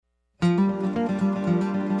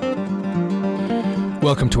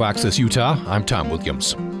Welcome to Access Utah. I'm Tom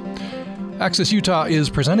Williams. Access Utah is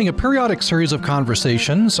presenting a periodic series of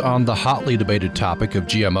conversations on the hotly debated topic of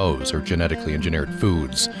GMOs, or genetically engineered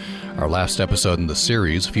foods. Our last episode in the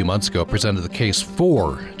series a few months ago presented the case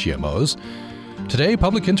for GMOs. Today,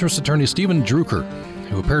 public interest attorney Steven Druker,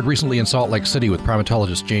 who appeared recently in Salt Lake City with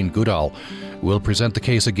primatologist Jane Goodall, will present the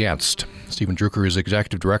case against. Steven Druker is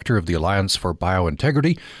executive director of the Alliance for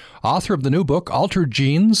Biointegrity, author of the new book, Altered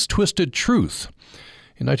Genes, Twisted Truth.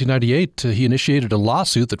 In 1998, he initiated a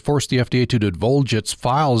lawsuit that forced the FDA to divulge its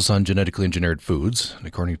files on genetically engineered foods. And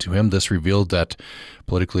according to him, this revealed that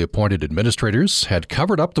politically appointed administrators had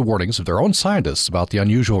covered up the warnings of their own scientists about the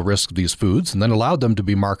unusual risk of these foods and then allowed them to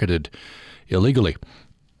be marketed illegally.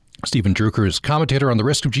 Steven Druker is commentator on the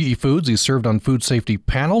risk of GE foods. He's served on food safety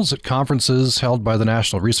panels at conferences held by the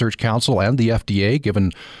National Research Council and the FDA,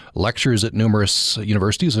 given lectures at numerous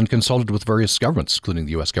universities, and consulted with various governments, including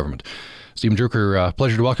the U.S. government. Steven Druker,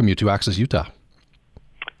 pleasure to welcome you to Access Utah.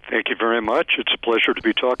 Thank you very much. It's a pleasure to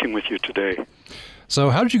be talking with you today.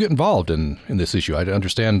 So how did you get involved in this issue? I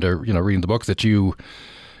understand, reading the book, that you're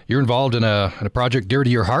involved in a project dear to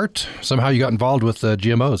your heart. Somehow you got involved with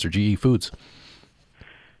GMOs or GE foods.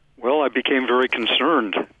 Well, I became very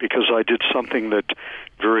concerned because I did something that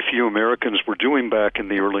very few Americans were doing back in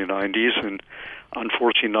the early 90s, and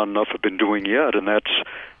unfortunately not enough have been doing yet, and that's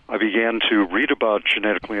I began to read about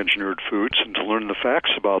genetically engineered foods and to learn the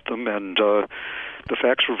facts about them, and the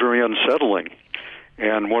facts were very unsettling.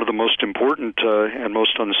 And one of the most important and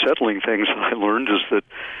most unsettling things I learned is that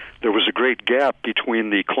there was a great gap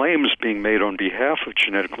between the claims being made on behalf of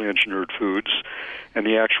genetically engineered foods and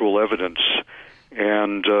the actual evidence.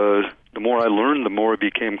 And the more I learned, the more I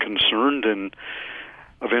became concerned, and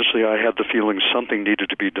eventually I had the feeling something needed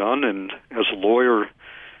to be done. And as a lawyer,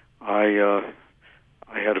 I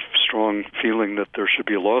had a strong feeling that there should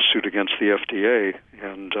be a lawsuit against the FDA,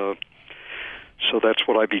 and so that's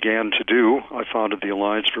what I began to do. I founded the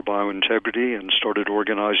Alliance for Biointegrity and started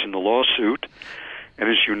organizing the lawsuit. And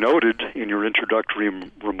as you noted in your introductory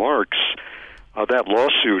remarks, that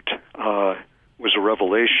lawsuit was a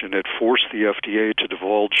revelation. It forced the FDA to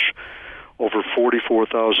divulge over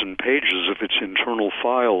 44,000 pages of its internal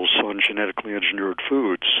files on genetically engineered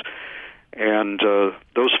foods. And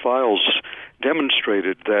those files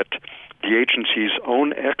demonstrated that the agency's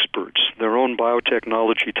own experts, their own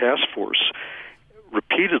biotechnology task force,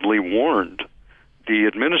 repeatedly warned the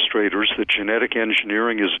administrators that genetic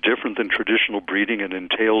engineering is different than traditional breeding and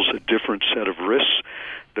entails a different set of risks,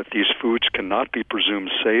 that these foods cannot be presumed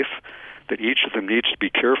safe, that each of them needs to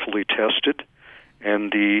be carefully tested,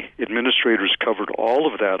 and the administrators covered all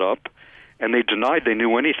of that up, and they denied they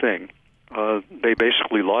knew anything. They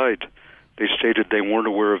basically lied. They stated they weren't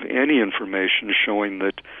aware of any information showing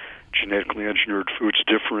that genetically engineered foods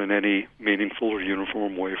differ in any meaningful or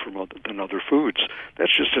uniform way than other foods.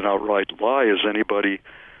 That's just an outright lie, as anybody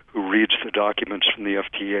who reads the documents from the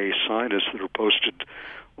FDA scientists that are posted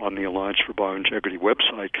on the Alliance for Biointegrity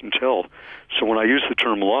website can tell. So when I use the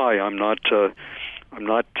term lie, I'm not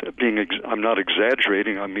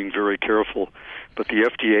exaggerating. I'm being very careful. But the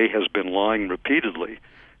FDA has been lying repeatedly,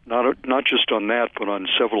 not just on that, but on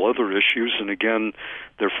several other issues. And again,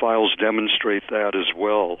 their files demonstrate that as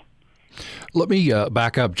well. Let me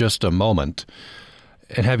back up just a moment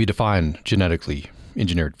and have you define genetically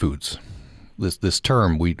engineered foods. This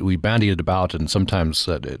term, we bandy it about, and sometimes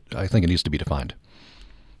I think it needs to be defined.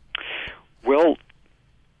 Well,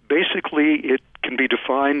 basically it can be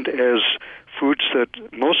defined as foods that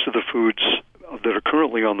most of the foods that are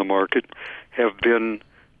currently on the market have been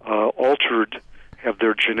altered, have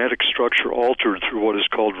their genetic structure altered through what is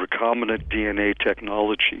called recombinant DNA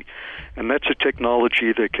technology. And that's a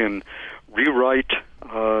technology that can rewrite,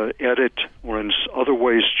 edit, or in other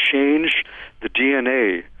ways change the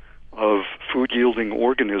DNA of food-yielding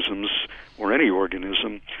organisms, or any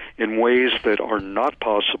organism, in ways that are not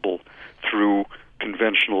possible through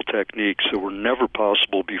conventional techniques that were never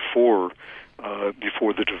possible before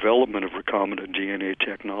the development of recombinant DNA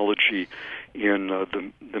technology in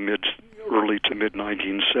the early to mid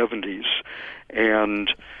 1970s.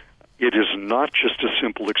 And it is not just a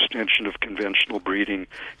simple extension of conventional breeding.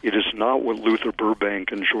 It is not what Luther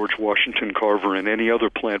Burbank and George Washington Carver and any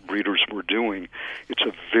other plant breeders were doing. It's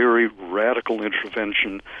a very radical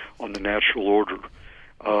intervention on the natural order.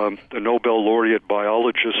 The Nobel laureate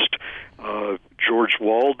biologist George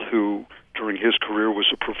Wald, who during his career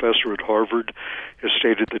was a professor at Harvard, has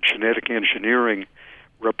stated that genetic engineering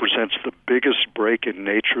represents the biggest break in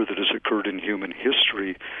nature that has occurred in human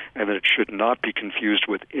history, and that it should not be confused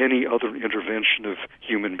with any other intervention of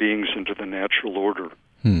human beings into the natural order.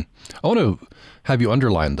 I want to have you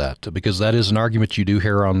underline that, because that is an argument you do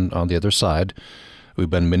hear on the other side. We've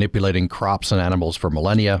been manipulating crops and animals for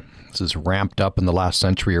millennia. This has ramped up in the last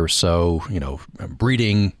century or so,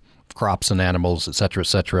 breeding crops and animals, et cetera, et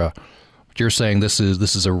cetera. But you're saying this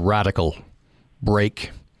is a radical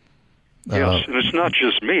break. Yes, and it's not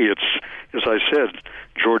just me. It's, as I said,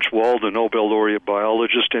 George Wald, a Nobel laureate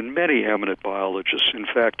biologist, and many eminent biologists. In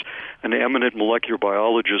fact, an eminent molecular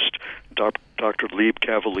biologist, Dr. Lieb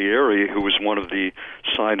Cavalieri, who was one of the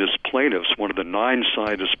scientist plaintiffs, one of the 9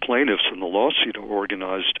 scientist plaintiffs in the lawsuit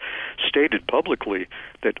organized, stated publicly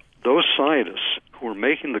that those scientists who are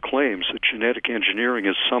making the claims that genetic engineering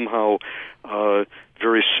is somehow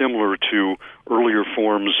very similar to earlier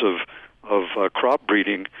forms of crop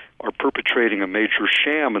breeding are perpetrating a major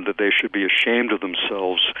sham, and that they should be ashamed of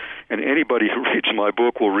themselves. And anybody who reads my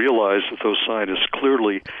book will realize that those scientists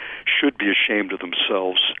clearly should be ashamed of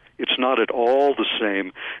themselves. It's not at all the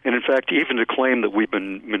same. And in fact, even to claim that we've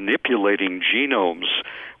been manipulating genomes,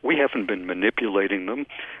 we haven't been manipulating them,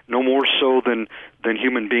 no more so than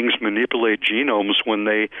human beings manipulate genomes when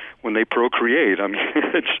they procreate. I mean,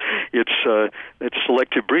 it's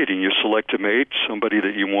selective breeding. You select a mate, somebody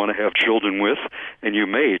that you want to have children with, and you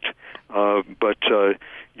mate. But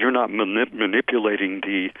you're not manipulating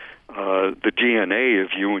the DNA of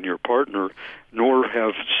you and your partner, nor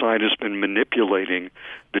have scientists been manipulating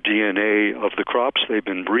the DNA of the crops they've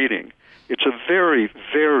been breeding. It's a very,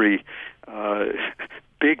 very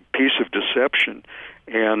big piece of deception,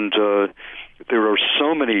 and there are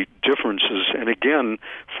so many differences. And again,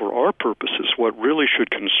 for our purposes, what really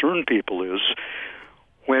should concern people is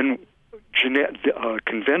when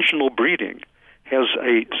conventional breeding has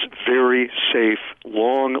a very safe,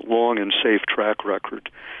 long and safe track record.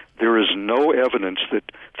 There is no evidence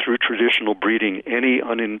that through traditional breeding any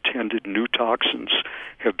unintended new toxins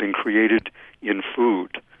have been created in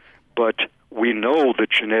food. But we know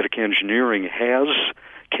that genetic engineering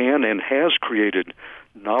can and has created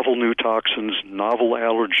novel new toxins, novel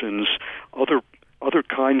allergens, other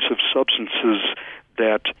kinds of substances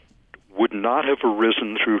that would not have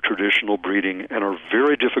arisen through traditional breeding and are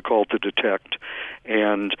very difficult to detect.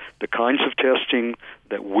 And the kinds of testing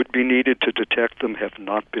that would be needed to detect them have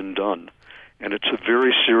not been done. And it's a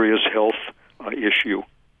very serious health issue.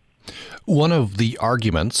 One of the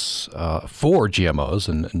arguments for GMOs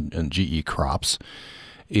and GE crops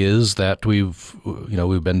is that we've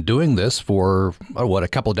been doing this for a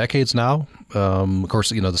couple of decades now. Of course,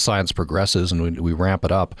 the science progresses and we ramp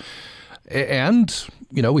it up, and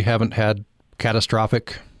we haven't had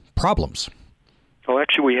catastrophic problems. Oh,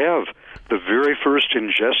 actually, we have. The very first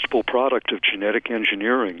ingestible product of genetic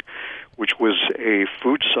engineering, which was a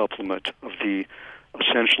food supplement of the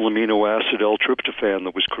essential amino acid L-tryptophan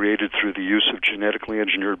that was created through the use of genetically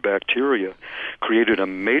engineered bacteria, created a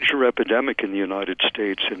major epidemic in the United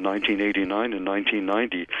States in 1989 and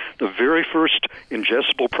 1990. The very first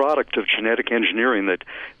ingestible product of genetic engineering that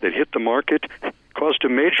hit the market caused a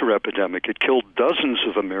major epidemic. It killed dozens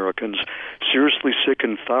of Americans, seriously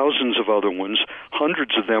sickened thousands of other ones.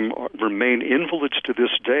 Hundreds of them remain invalids to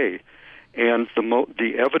this day. And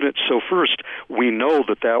the evidence, so first, we know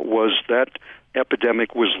that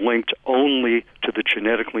epidemic was linked only to the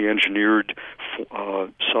genetically engineered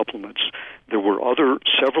supplements. There were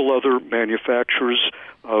several other manufacturers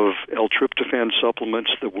of L-tryptophan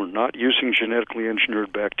supplements that were not using genetically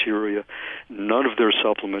engineered bacteria. None of their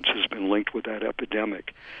supplements has been linked with that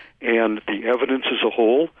epidemic. And the evidence as a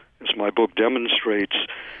whole, as my book demonstrates,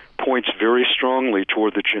 points very strongly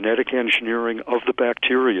toward the genetic engineering of the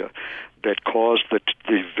bacteria that caused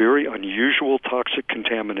the very unusual toxic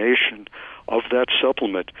contamination of that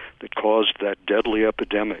supplement that caused that deadly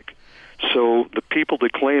epidemic. So the people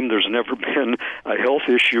that claim there's never been a health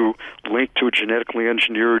issue linked to a genetically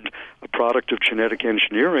engineered product of genetic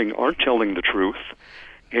engineering aren't telling the truth.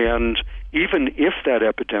 And even if that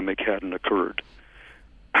epidemic hadn't occurred,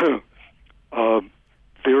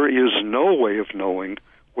 there is no way of knowing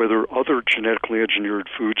whether other genetically engineered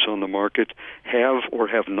foods on the market have or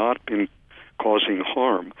have not been causing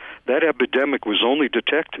harm. That epidemic was only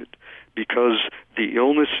detected because the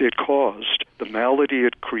illness it caused, the malady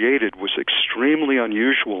it created, was extremely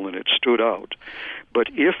unusual and it stood out. But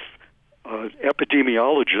if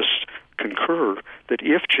epidemiologists concur that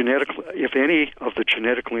if any of the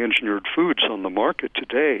genetically engineered foods on the market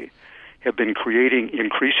today have been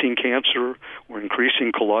increasing cancer or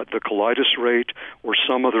increasing the colitis rate or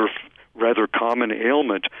some other rather common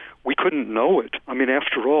ailment, we couldn't know it. I mean,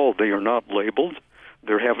 after all, they are not labeled.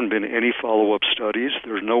 There haven't been any follow-up studies.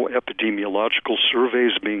 There's no epidemiological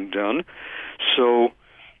surveys being done. So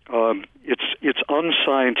it's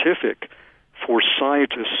unscientific for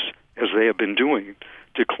scientists, as they have been doing,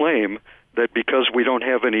 to claim that because we don't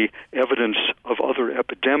have any evidence of other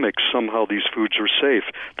epidemics, somehow these foods are safe.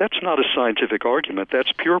 That's not a scientific argument.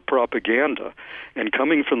 That's pure propaganda. And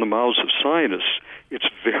coming from the mouths of scientists, it's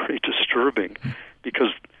very disturbing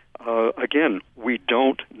because, again, we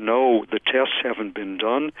don't know. The tests haven't been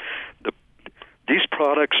done. These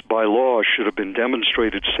products, by law, should have been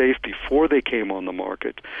demonstrated safe before they came on the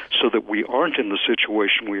market so that we aren't in the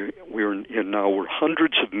situation we're in now, where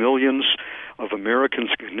hundreds of millions of Americans,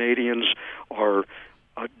 Canadians are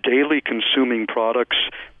daily consuming products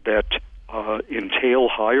that entail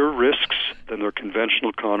higher risks than their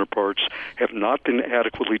conventional counterparts, have not been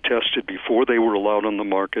adequately tested before they were allowed on the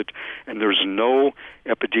market, and there's no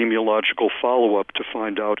epidemiological follow-up to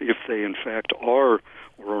find out if they in fact are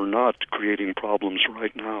or are not creating problems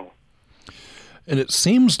right now. And it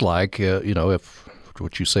seems like, if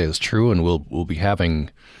what you say is true, and we'll be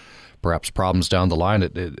having perhaps problems down the line,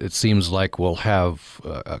 it seems like we'll have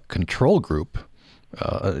a control group.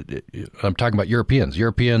 I'm talking about Europeans.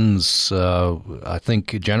 Europeans, I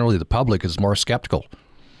think generally the public is more skeptical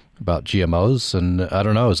about GMOs, and I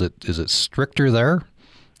don't know, is it stricter there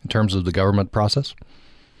in terms of the government process?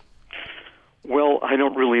 Well, I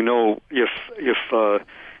don't really know if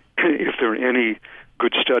there are any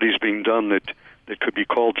good studies being done that could be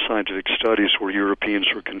called scientific studies where Europeans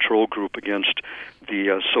are a control group against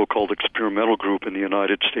the so-called experimental group in the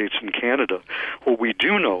United States and Canada. What we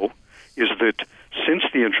do know is that since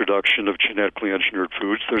the introduction of genetically engineered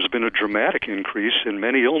foods, there's been a dramatic increase in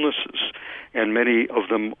many illnesses, and many of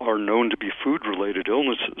them are known to be food-related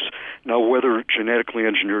illnesses. Now, whether genetically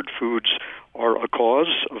engineered foods are a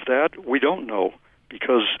cause of that, we don't know,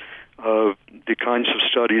 because the kinds of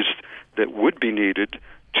studies that would be needed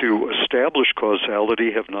to establish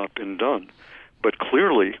causality have not been done. But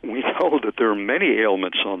clearly, we know that there are many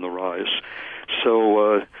ailments on the rise.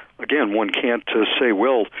 So, again, one can't say,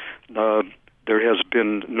 well, there has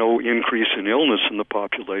been no increase in illness in the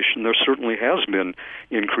population. There certainly has been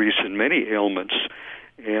increase in many ailments,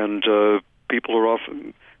 and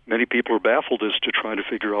many people are baffled as to trying to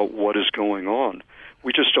figure out what is going on.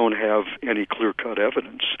 We just don't have any clear-cut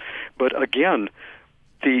evidence. But again,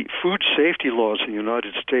 the food safety laws in the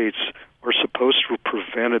United States are supposed to have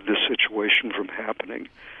prevented this situation from happening.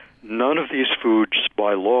 None of these foods,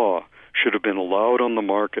 by law, should have been allowed on the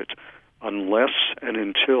market unless and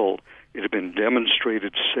until it had been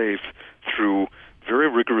demonstrated safe through very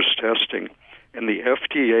rigorous testing. And the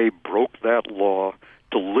FDA broke that law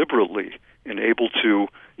deliberately in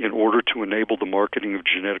order to enable the marketing of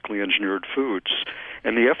genetically engineered foods.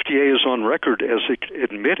 And the FDA is on record as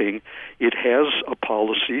admitting it has a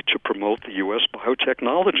policy to promote the U.S.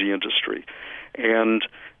 biotechnology industry. And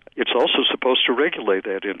it's also supposed to regulate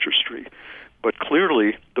that industry. But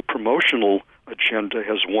clearly, the promotional agenda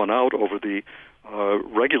has won out over the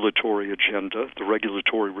regulatory agenda, the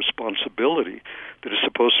regulatory responsibility that is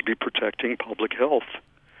supposed to be protecting public health.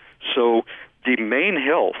 So the main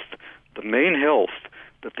health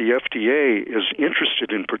that the FDA is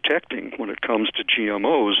interested in protecting when it comes to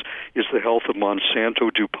GMOs is the health of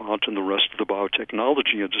Monsanto, DuPont, and the rest of the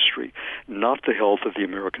biotechnology industry, not the health of the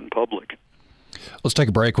American public. Let's take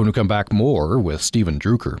a break. When we come back, more with Steven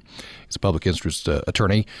Druker. He's a public interest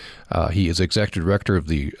attorney. He is executive director of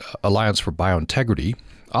the Alliance for Biointegrity,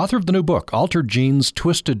 author of the new book, Altered Genes,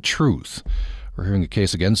 Twisted Truth. We're hearing a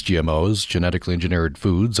case against GMOs, genetically engineered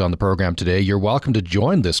foods, on the program today. You're welcome to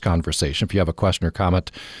join this conversation if you have a question or comment.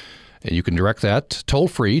 And you can direct that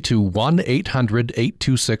toll-free to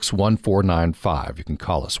 1-800-826-1495. You can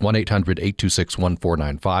call us,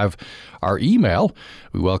 1-800-826-1495. Our email,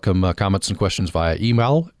 we welcome comments and questions via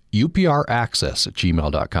email,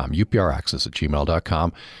 upraccess@gmail.com,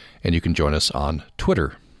 upraccess@gmail.com. And you can join us on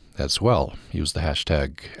Twitter as well. Use the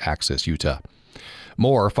hashtag AccessUtah.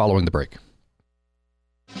 More following the break.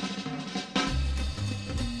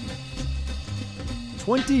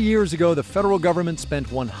 20 years ago, the federal government spent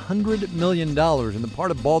 $100 million in the part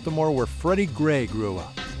of Baltimore where Freddie Gray grew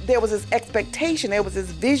up. There was this expectation, there was this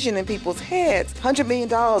vision in people's heads. $100 million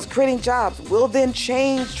creating jobs will then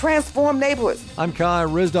transform neighborhoods. I'm Kai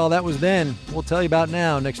Rizdal. That was then. We'll tell you about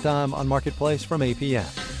now next time on Marketplace from APM.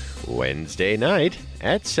 Wednesday night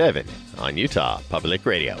at 7 on Utah Public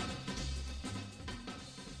Radio.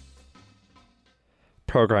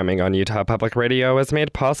 Programming on Utah Public Radio is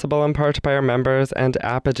made possible in part by our members and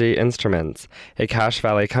Apogee Instruments, a Cache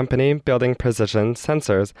Valley company building precision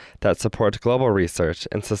sensors that support global research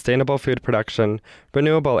in sustainable food production,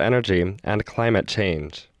 renewable energy, and climate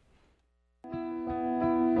change.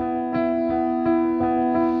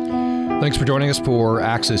 Thanks for joining us for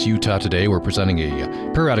Access Utah today. We're presenting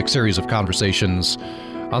a periodic series of conversations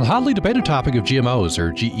on the hotly debated topic of GMOs,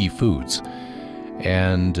 or GE foods.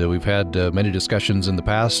 And we've had many discussions in the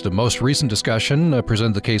past. The most recent discussion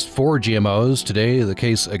presented the case for GMOs. Today, the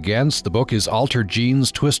case against. The book is Altered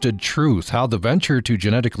Genes, Twisted Truth: How the Venture to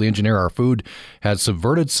Genetically Engineer Our Food has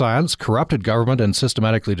Subverted Science, Corrupted Government, and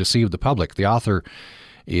Systematically Deceived the Public. The author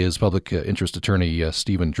is public interest attorney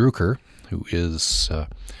Steven Druker, who is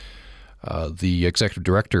the executive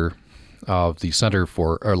director of the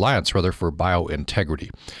Alliance for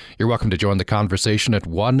Biointegrity. You're welcome to join the conversation at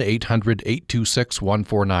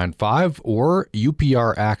 1-800-826-1495 or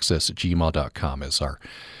upraccess@gmail.com is our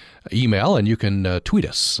email, and you can tweet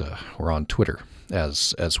us. We're on Twitter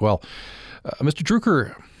as well. Mr.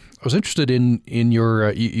 Druker, I was interested in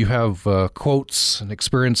your, you have quotes and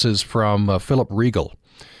experiences from Philip Riegel,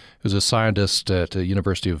 who's a scientist at the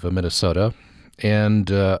University of Minnesota. And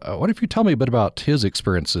what if you tell me a bit about his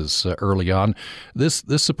experiences early on? This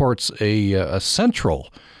supports a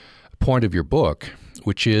central point of your book,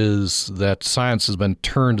 which is that science has been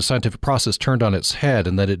the scientific process turned on its head,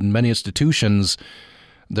 and that in many institutions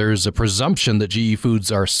there's a presumption that GE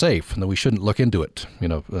foods are safe and that we shouldn't look into it,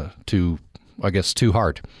 too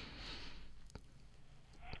hard.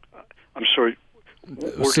 I'm sorry.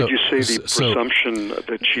 Or did you say the presumption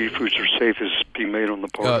that GE foods are safe is being made on the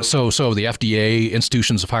part of? So the FDA,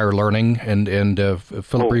 institutions of higher learning, and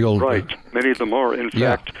Philip Riegel. Right. Many of them are. In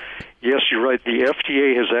fact, yes, you're right. The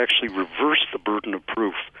FDA has actually reversed the burden of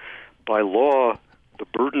proof. By law, the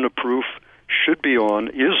burden of proof is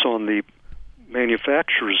on the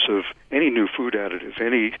manufacturers of any new food additive,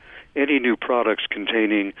 any new products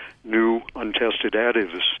containing new untested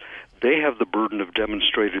additives. They have the burden of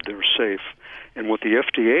demonstrating they're safe. And what the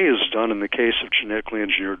FDA has done in the case of genetically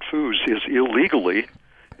engineered foods is illegally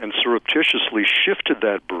and surreptitiously shifted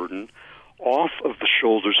that burden off of the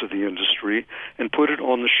shoulders of the industry and put it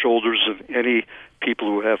on the shoulders of any people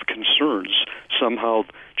who have concerns, somehow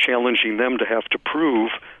challenging them to have to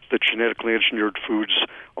prove that genetically engineered foods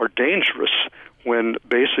are dangerous, when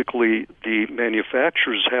basically the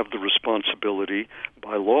manufacturers have the responsibility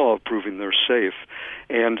by law of proving they're safe.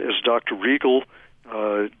 And as Dr. Riegel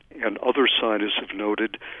and other scientists have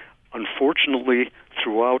noted, unfortunately,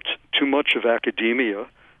 throughout too much of academia,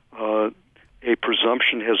 a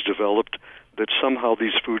presumption has developed that somehow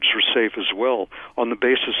these foods are safe as well, on the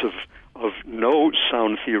basis of no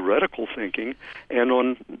sound theoretical thinking and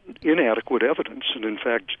on inadequate evidence. And in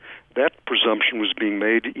fact, that presumption was being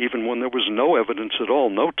made even when there was no evidence at all.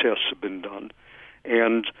 No tests have been done.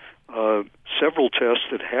 And several tests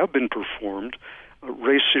that have been performed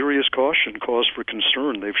raise serious caution, cause for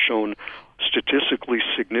concern. They've shown statistically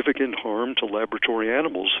significant harm to laboratory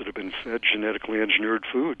animals that have been fed genetically engineered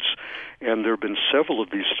foods. And there have been several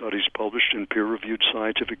of these studies published in peer-reviewed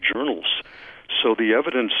scientific journals. So the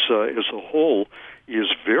evidence as a whole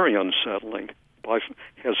is very unsettling,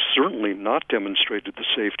 has certainly not demonstrated the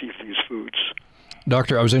safety of these foods.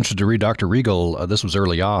 Doctor, I was interested to read Dr. Riegel. This was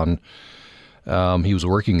early on. He was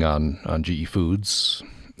working on GE foods.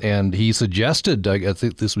 And he suggested, I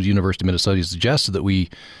think this was University of Minnesota, he suggested that we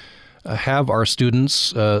have our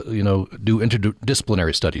students, do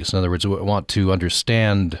interdisciplinary studies. In other words, we want to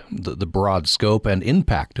understand the broad scope and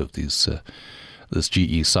impact of this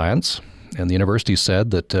GE science. And the university said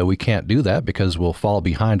that we can't do that because we'll fall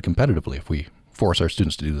behind competitively if we force our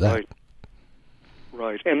students to do that.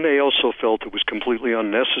 Right. And they also felt it was completely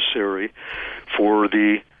unnecessary for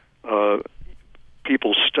the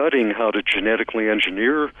people studying how to genetically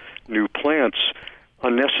engineer new plants,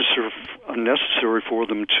 unnecessary for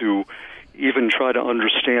them to even try to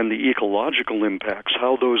understand the ecological impacts,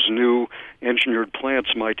 how those new engineered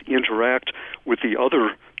plants might interact with the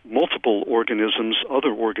other multiple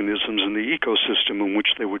other organisms in the ecosystem in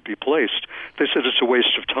which they would be placed. They said it's a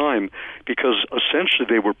waste of time because essentially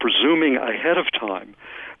they were presuming ahead of time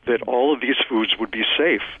that all of these foods would be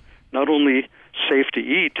safe, not only safe to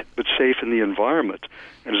eat, but safe in the environment.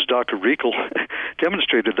 And as Dr. Riegel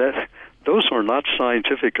demonstrated, that those are not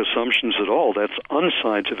scientific assumptions at all. That's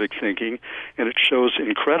unscientific thinking, and it shows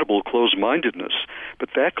incredible closed-mindedness.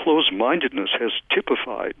 But that closed-mindedness has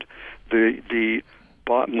typified the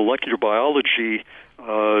molecular biology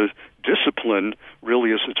discipline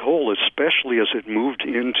really as a whole, especially as it moved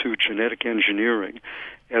into genetic engineering.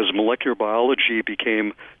 As molecular biology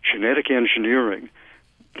became genetic engineering,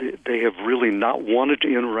 they have really not wanted to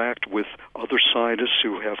interact with other scientists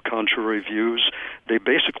who have contrary views. They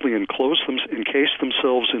basically encase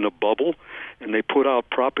themselves in a bubble, and they they put out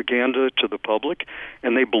propaganda to the public,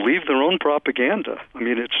 and they believe their own propaganda. I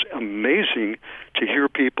mean, it's amazing to hear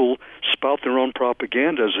people spout their own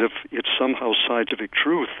propaganda as if it's somehow scientific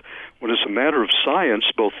truth, when as a matter of science,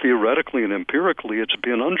 both theoretically and empirically, it's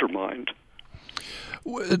been undermined.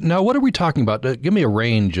 Now, what are we talking about? Give me a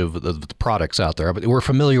range of the products out there. We're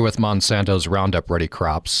familiar with Monsanto's Roundup Ready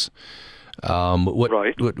crops.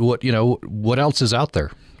 Right. What else is out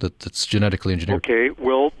there that's genetically engineered? Okay,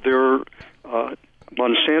 well,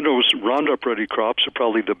 Monsanto's Roundup Ready crops are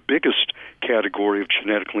probably the biggest category of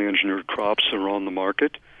genetically engineered crops that are on the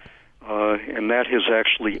market, and that has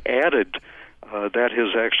actually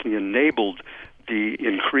enabled the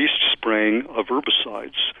increased spraying of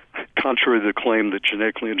herbicides, contrary to the claim that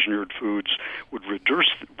genetically engineered foods would reduce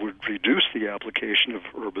the application of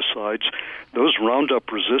herbicides. Those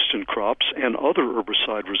Roundup-resistant crops and other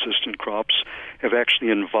herbicide-resistant crops have actually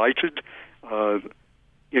invited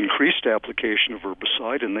increased application of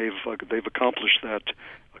herbicide, and they've accomplished that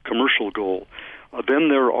commercial goal. Then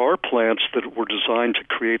there are plants that were designed to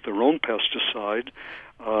create their own pesticide.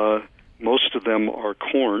 Most of them are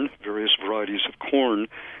corn, various varieties of corn,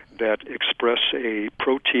 that express a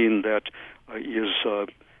protein that is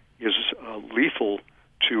lethal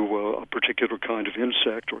to a particular kind of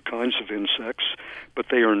insect or kinds of insects, but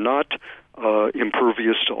they are not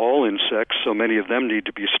impervious to all insects, so many of them need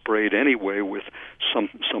to be sprayed anyway with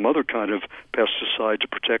some other kind of pesticide to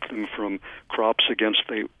protect them from crops against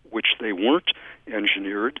which they weren't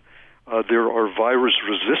engineered. There are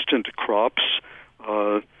virus-resistant crops.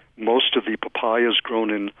 Most of the papayas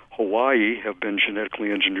grown in Hawaii have been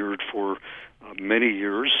genetically engineered for many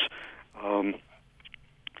years. So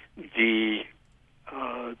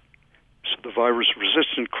the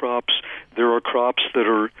virus-resistant crops, there are crops that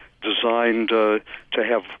are designed to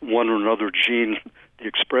have one or another gene, the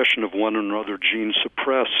expression of one or another gene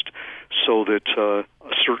suppressed, so that a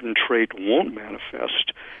certain trait won't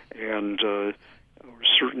manifest and a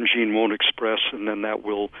certain gene won't express, and then that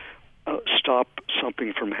will stop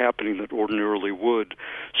something from happening that ordinarily would.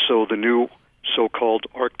 So the new so-called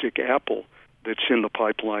Arctic apple that's in the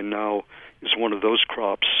pipeline now is one of those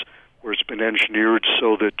crops where it's been engineered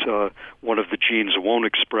so that one of the genes won't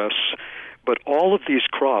express. But all of these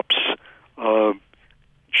crops,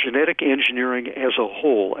 genetic engineering as a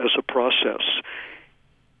whole, as a process,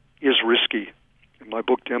 is risky. And my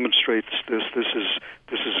book demonstrates this. This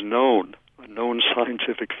is a known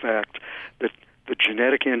scientific fact that the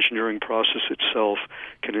genetic engineering process itself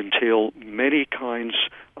can entail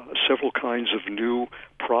several kinds of new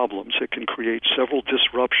problems. It can create several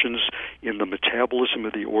disruptions in the metabolism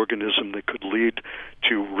of the organism that could lead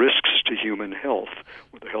to risks to human health,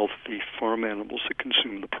 or the health of the farm animals that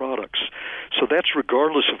consume the products. So that's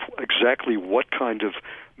regardless of exactly what kind of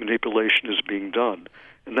manipulation is being done.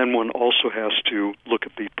 And then one also has to look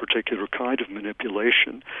at the particular kind of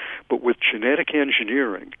manipulation. But with genetic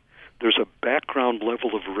engineering, there's a background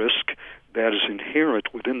level of risk that is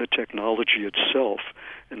inherent within the technology itself,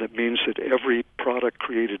 and that means that every product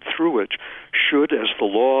created through it should, as the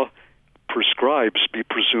law prescribes, be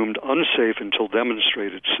presumed unsafe until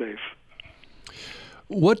demonstrated safe.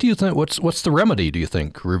 What do you think? What's the remedy? Do you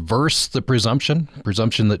think reverse the presumption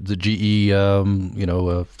that the GE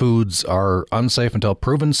foods are unsafe until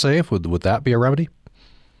proven safe? Would that be a remedy?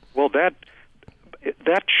 Well, that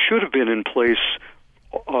should have been in place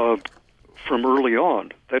from early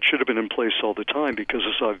on. That should have been in place all the time, because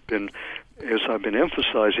as I've been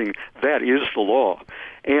emphasizing, that is the law.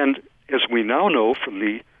 And as we now know from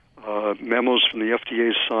the memos from the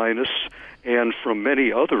FDA's scientists and from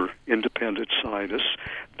many other independent scientists,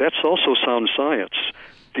 that's also sound science.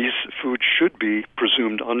 These foods should be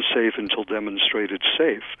presumed unsafe until demonstrated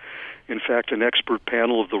safe. In fact, an expert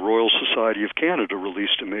panel of the Royal Society of Canada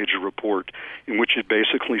released a major report in which it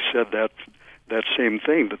basically said that same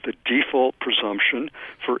thing, that the default presumption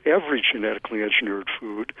for every genetically engineered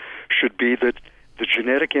food should be that the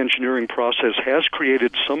genetic engineering process has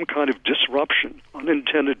created some kind of disruption,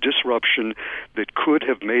 unintended disruption, that could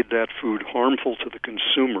have made that food harmful to the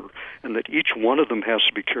consumer, and that each one of them has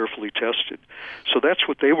to be carefully tested. So that's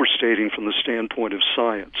what they were stating from the standpoint of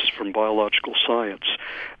science, from biological science.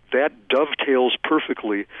 That dovetails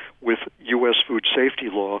perfectly with U.S. food safety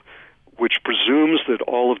law, which presumes that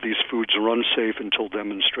all of these foods are unsafe until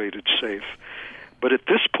demonstrated safe. But at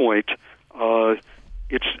this point,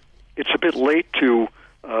 it's a bit late to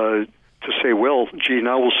say, well, gee,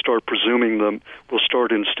 now we'll start presuming them, we'll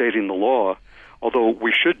start instating the law, although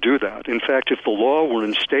we should do that. In fact, if the law were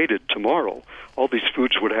instated tomorrow, all these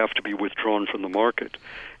foods would have to be withdrawn from the market,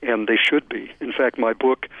 and they should be. In fact,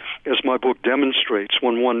 as my book demonstrates,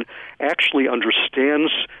 when one actually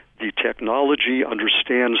understands the technology,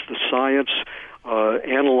 understands the science,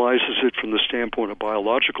 analyzes it from the standpoint of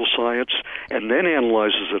biological science, and then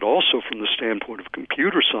analyzes it also from the standpoint of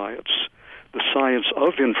computer science, the science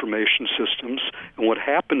of information systems, and what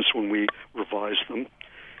happens when we revise them,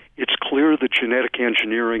 it's clear that genetic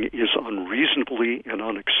engineering is unreasonably and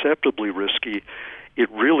unacceptably risky.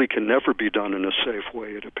 It really can never be done in a safe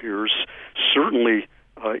way, it appears. Certainly,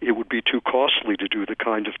 it would be too costly to do the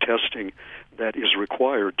kind of testing that is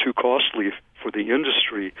required, too costly for the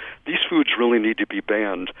industry. These foods really need to be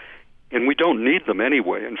banned, and we don't need them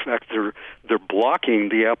anyway. In fact, they're blocking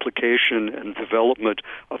the application and development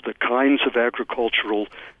of the kinds of agricultural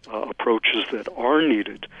approaches that are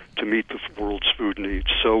needed to meet the world's food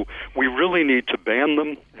needs. So we really need to ban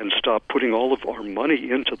them and stop putting all of our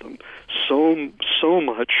money into them. So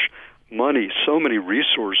much money, so many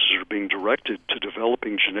resources are being directed to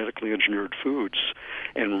developing genetically engineered foods,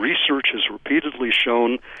 and research has repeatedly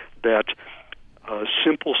shown that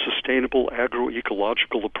simple, sustainable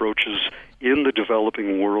agroecological approaches in the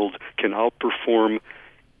developing world can outperform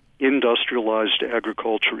industrialized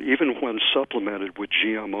agriculture, even when supplemented with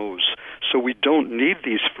GMOs. So we don't need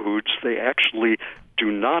these foods. They actually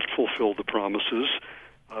do not fulfill the promises.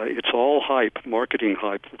 It's all hype, marketing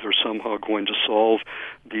hype, that they're somehow going to solve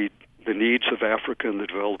the needs of Africa and the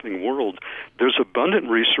developing world. There's abundant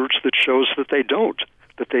research that shows that they don't,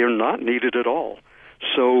 that they are not needed at all.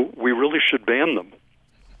 So we really should ban them.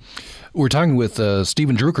 We're talking with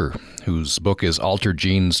Steven Druker, whose book is Altered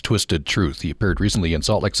Genes, Twisted Truth. He appeared recently in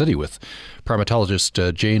Salt Lake City with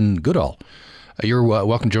primatologist Jane Goodall. You're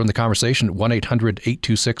welcome to join the conversation at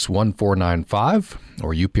 1-800-826-1495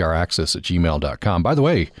 or upraccess@gmail.com. By the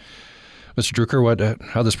way, Mr. Druker,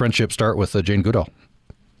 how does friendship start with Jane Goodall?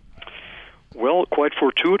 Well, quite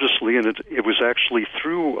fortuitously, and it was actually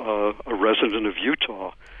through a resident of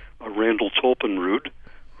Utah, Randall Tolpenrud,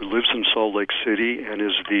 who lives in Salt Lake City and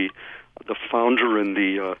is the founder and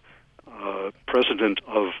the president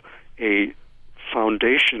of a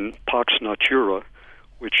foundation, Pax Natura,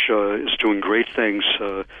 which is doing great things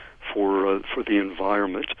for the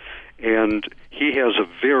environment. And he has a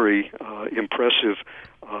very impressive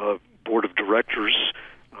board of directors,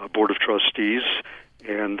 board of trustees,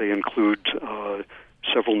 and they include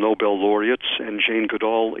several Nobel laureates, and Jane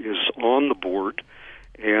Goodall is on the board,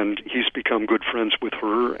 and he's become good friends with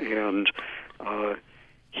her, and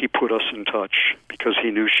he put us in touch because he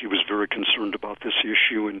knew she was very concerned about this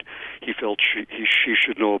issue, and he felt she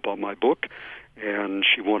should know about my book, and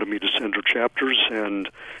she wanted me to send her chapters, and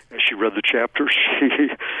as she read the chapters,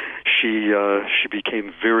 she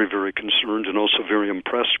became very, very concerned and also very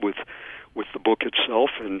impressed with the book itself,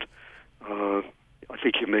 and I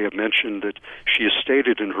think you may have mentioned that she has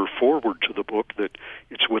stated in her foreword to the book that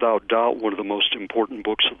it's without doubt one of the most important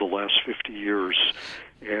books of the last 50 years.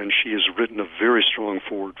 And she has written a very strong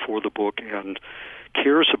foreword for the book and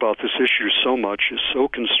cares about this issue so much, is so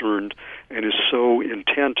concerned, and is so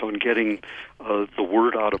intent on getting the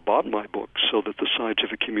word out about my book so that the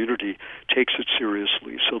scientific community takes it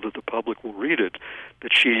seriously, so that the public will read it,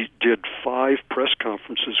 that she did 5 press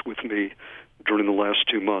conferences with me during the last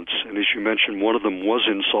 2 months. And as you mentioned, one of them was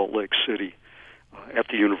in Salt Lake City at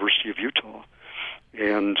the University of Utah.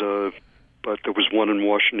 And but there was one in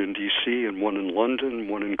Washington, D.C., and one in London,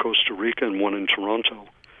 one in Costa Rica, and one in Toronto.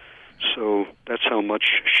 So that's how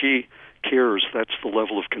much she cares. That's the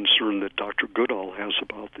level of concern that Dr. Goodall has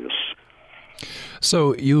about this.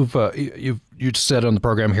 So you've said on the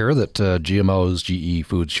program here that GMOs, GE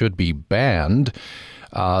foods should be banned.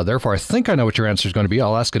 Therefore, I think I know what your answer is going to be.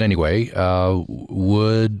 I'll ask it anyway.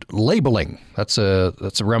 Would labeling, that's a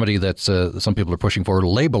remedy that some people are pushing for,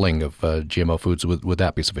 labeling of GMO foods, would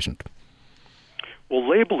that be sufficient? Well,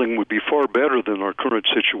 labeling would be far better than our current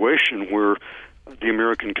situation where the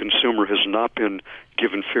American consumer has not been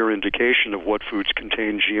given fair indication of what foods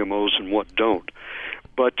contain GMOs and what don't.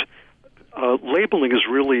 But labeling is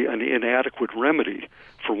really an inadequate remedy.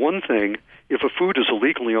 For one thing, if a food is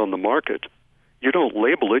illegally on the market, you don't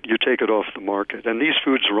label it, you take it off the market. And these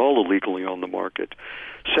foods are all illegally on the market.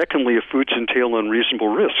 Secondly, if foods entail unreasonable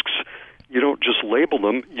risks, you don't just label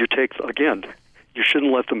them, you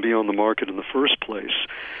shouldn't let them be on the market in the first place.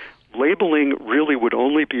 Labeling really would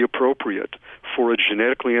only be appropriate for a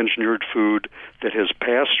genetically engineered food that has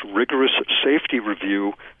passed rigorous safety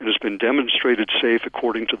review and has been demonstrated safe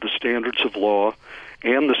according to the standards of law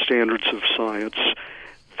and the standards of science.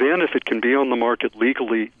 Then, if it can be on the market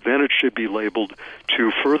legally, then it should be labeled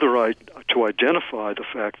to further to identify the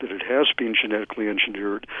fact that it has been genetically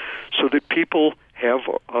engineered, so that people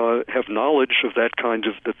have knowledge of that kind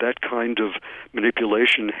of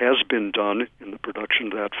manipulation has been done in the production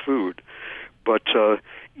of that food. But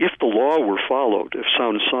if the law were followed, if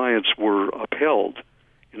sound science were upheld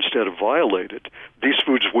instead of violated, these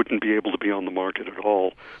foods wouldn't be able to be on the market at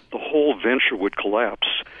all. The whole venture would collapse.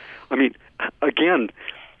 I mean, again,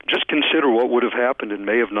 just consider what would have happened in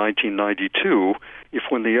May of 1992 if,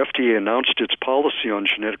 when the FDA announced its policy on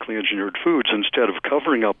genetically engineered foods, instead of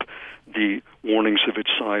covering up the warnings of its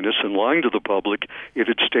scientists and lying to the public, it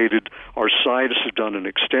had stated, our scientists have done an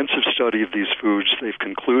extensive study of these foods. They've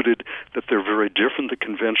concluded that they're very different than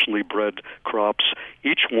conventionally bred crops.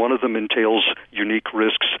 Each one of them entails unique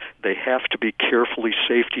risks. They have to be carefully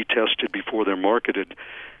safety tested before they're marketed.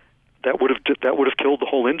 That would have killed the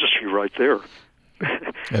whole industry right there.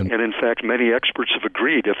 And in fact, many experts have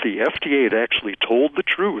agreed if the FDA had actually told the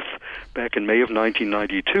truth back in May of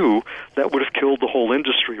 1992, that would have killed the whole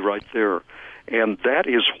industry right there. And that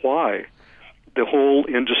is why the whole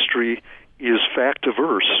industry is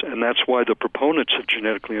fact-averse, and that's why the proponents of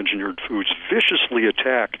genetically engineered foods viciously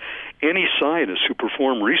attack any scientists who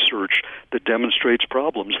perform research that demonstrates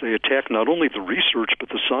problems. They attack not only the research, but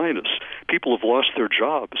the scientists. People have lost their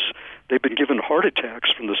jobs. They've been given heart attacks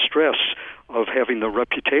from the stress of having their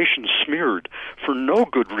reputation smeared for no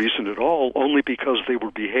good reason at all, only because they were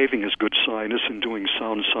behaving as good scientists and doing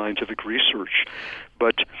sound scientific research.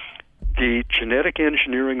 But the genetic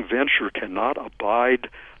engineering venture cannot abide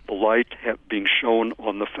the light being shown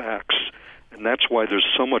on the facts. And that's why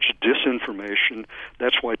there's so much disinformation.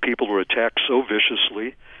 That's why people are attacked so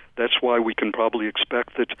viciously. That's why we can probably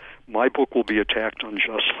expect that my book will be attacked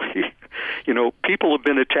unjustly. People have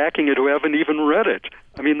been attacking it who haven't even read it.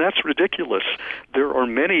 I mean, that's ridiculous. There are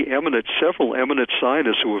several eminent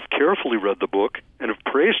scientists who have carefully read the book and have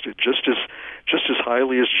praised it just as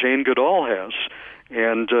highly as Jane Goodall has.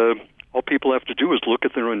 And all people have to do is look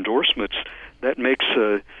at their endorsements. That makes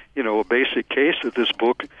a basic case that this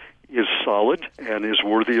book is solid and is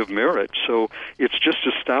worthy of merit. So it's just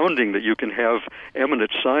astounding that you can have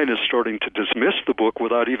eminent scientists starting to dismiss the book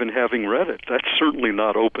without even having read it. That's certainly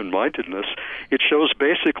not open-mindedness. It shows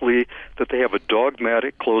basically that they have a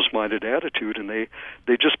dogmatic, closed-minded attitude, and they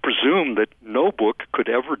just presume that no book could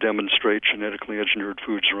ever demonstrate genetically engineered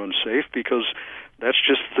foods are unsafe, because that's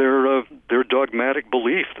just their dogmatic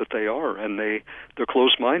belief that they are, and they're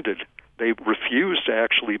closed-minded. They refuse to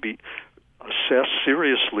actually assess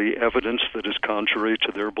seriously evidence that is contrary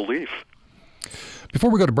to their belief. Before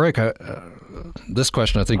we go to break, this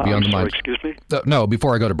question I think beyond the mind. Excuse me? No,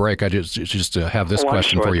 before I go to break, I just have this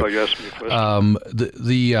question for you. I thought you asked me a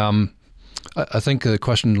question. I think the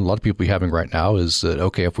question a lot of people are having right now is that,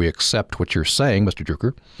 okay, if we accept what you're saying, Mr.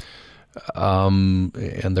 Druker,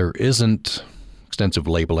 and there isn't extensive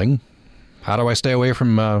labeling, how do I stay away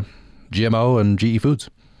from GMO and GE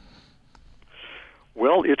foods?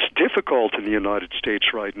 Well, it's difficult in the United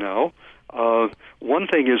States right now. One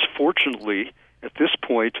thing is, fortunately, at this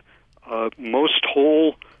point, most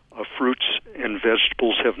whole fruits and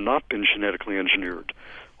vegetables have not been genetically engineered,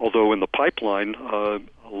 although in the pipeline, a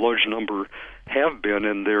large number have been,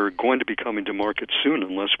 and they're going to be coming to market soon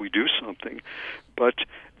unless we do something. But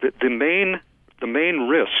the main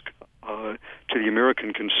risk to the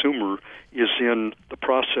American consumer is in the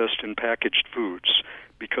processed and packaged foods,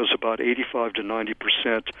 because about 85 to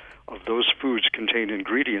 90% of those foods contain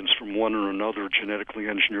ingredients from one or another genetically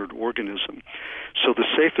engineered organism. So the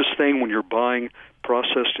safest thing when you're buying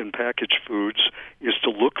processed and packaged foods is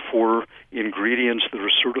to look for ingredients that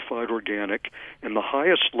are certified organic, and the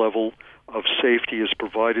highest level of safety is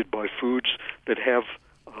provided by foods that have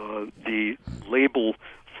the label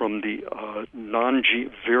from the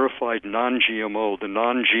verified non-GMO, the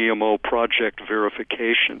non-GMO project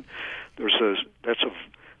verification.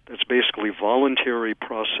 That's basically voluntary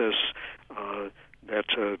process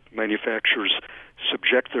that manufacturers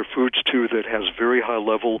subject their foods to, that has very high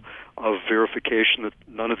level of verification that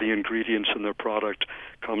none of the ingredients in their product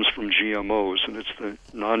comes from GMOs, and it's the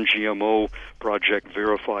non-GMO project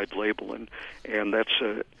verified label, and that's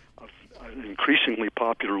an increasingly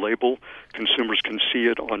popular label. Consumers can see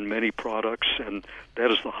it on many products, and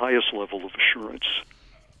that is the highest level of assurance.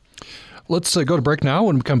 Let's go to break now.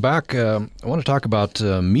 When we come back, I want to talk about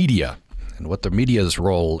media and what the media's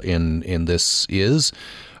role in this is.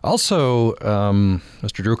 Also,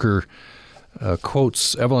 Mr. Druker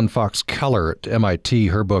quotes Evelyn Fox Keller at MIT,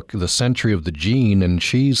 her book, The Century of the Gene, and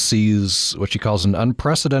she sees what she calls an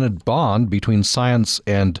unprecedented bond between science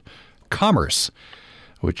and commerce,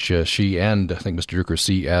 which she and I think Mr. Druker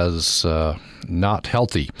see as not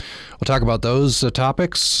healthy. We'll talk about those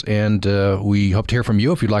topics, and we hope to hear from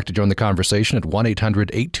you if you'd like to join the conversation at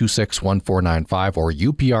 1-800-826-1495 or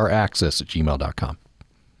upraccess@gmail.com.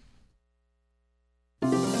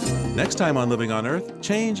 Next time on Living on Earth,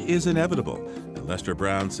 change is inevitable. Lester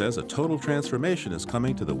Brown says a total transformation is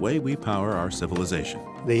coming to the way we power our civilization.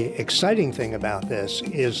 The exciting thing about this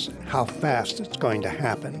is how fast it's going to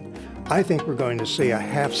happen. I think we're going to see a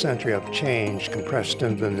half-century of change compressed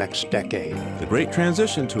into the next decade. The great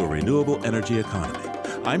transition to a renewable energy economy.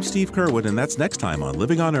 I'm Steve Curwood, and that's next time on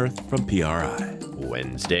Living on Earth from PRI.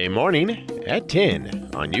 Wednesday morning at 10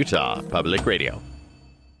 on Utah Public Radio.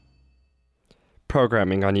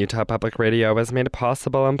 Programming on Utah Public Radio is made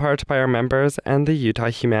possible in part by our members and the Utah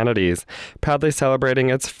Humanities, proudly celebrating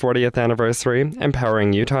its 40th anniversary,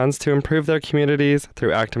 empowering Utahns to improve their communities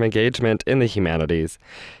through active engagement in the humanities.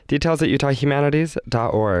 Details at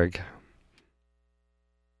utahhumanities.org.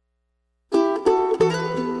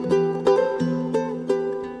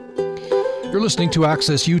 You're listening to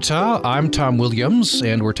Access Utah. I'm Tom Williams,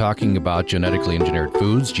 and we're talking about genetically engineered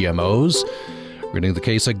foods, GMOs. We're getting the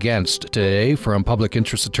case against today from public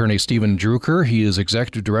interest attorney Steven Druker. He is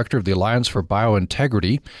executive director of the Alliance for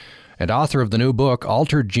Biointegrity and author of the new book,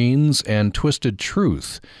 Altered Genes and Twisted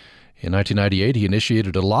Truth. In 1998, he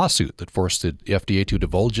initiated a lawsuit that forced the FDA to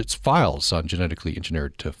divulge its files on genetically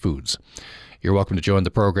engineered foods. You're welcome to join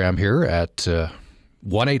the program here at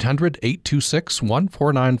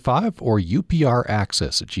 1-800-826-1495 or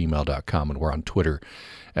upraccess@gmail.com, and we're on Twitter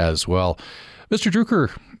as well. Mr.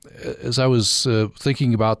 Druker, as I was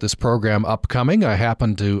thinking about this program upcoming, I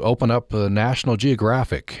happened to open up National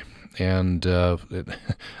Geographic, and this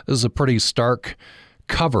is a pretty stark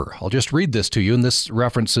cover. I'll just read this to you, and this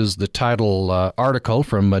references the title article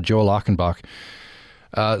from Joel Achenbach.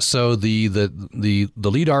 So the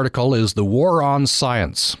lead article is "The War on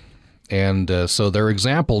Science," and so their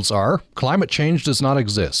examples are: climate change does not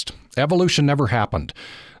exist, evolution never happened,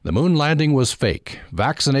 the moon landing was fake,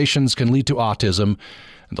 vaccinations can lead to autism,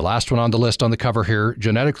 and the last one on the list on the cover here,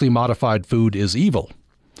 genetically modified food is evil.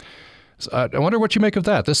 So I wonder what you make of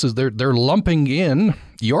that. This is they're lumping in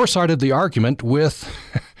your side of the argument with,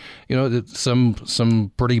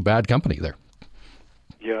 some pretty bad company there.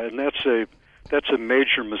 Yeah, and that's a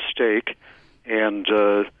major mistake. And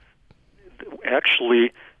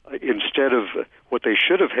actually, instead of what they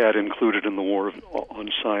should have had included in the war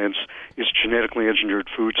on science is genetically engineered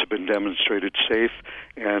foods have been demonstrated safe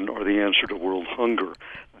and are the answer to world hunger.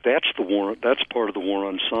 That's the war. That's part of the war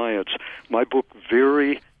on science. My book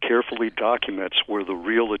very carefully documents where the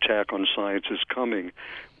real attack on science is coming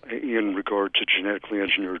in regard to genetically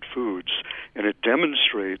engineered foods, and it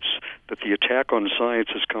demonstrates that the attack on science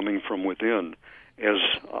is coming from within, as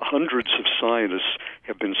hundreds of scientists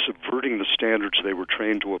have been subverting the standards they were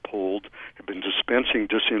trained to uphold, have been dispensing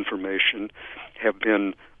disinformation, have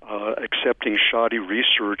been accepting shoddy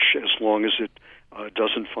research as long as it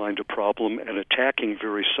doesn't find a problem, and attacking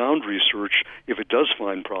very sound research if it does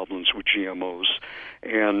find problems with GMOs.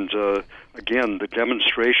 And again, the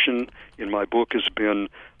demonstration in my book has been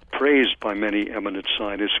praised by many eminent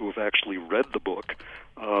scientists who have actually read the book.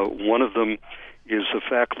 One of them is a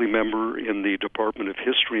faculty member in the Department of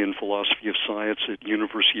History and Philosophy of Science at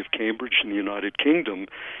University of Cambridge in the United Kingdom.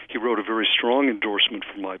 He wrote a very strong endorsement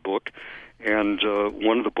for my book, and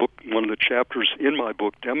one of the chapters in my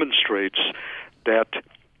book demonstrates that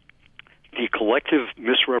the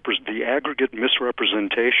the aggregate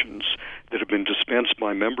misrepresentations that have been dispensed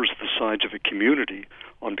by members of the scientific community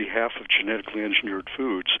on behalf of genetically engineered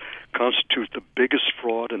foods constitute the biggest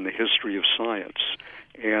fraud in the history of science.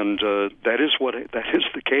 And that is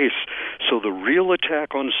the case. So the real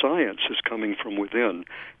attack on science is coming from within,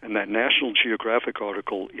 and that National Geographic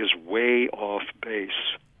article is way off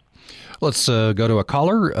base. Let's go to a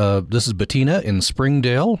caller. This is Bettina in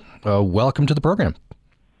Springdale. Welcome to the program.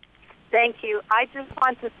 Thank you. I just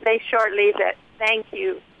want to say shortly that thank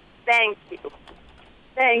you to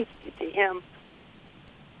him.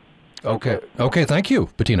 Okay. Thank you,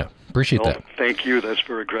 Bettina. Appreciate that. Thank you. That's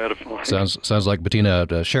very gratifying. Sounds like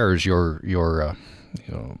Bettina shares your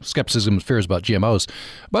skepticism and fears about GMOs.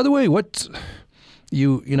 By the way, what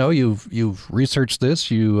you've researched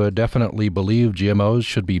this. You definitely believe GMOs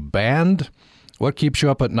should be banned. What keeps you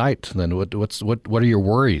up at night then? What are your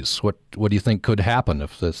worries? What do you think could happen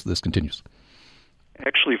if this continues?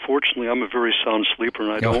 Actually, fortunately, I'm a very sound sleeper,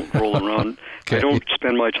 and I don't roll around. Okay. I don't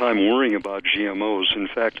spend my time worrying about GMOs. In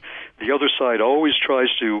fact, the other side always tries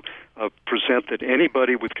to present that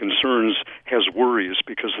anybody with concerns has worries,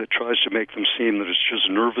 because it tries to make them seem that it's just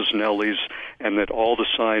nervous Nellies and that all the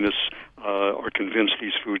scientists are convinced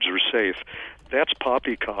these foods are safe. That's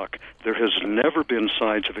poppycock. There has never been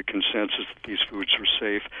scientific consensus that these foods are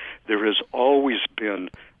safe. There have always been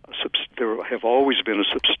a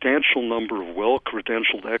substantial number of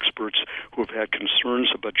well-credentialed experts who have had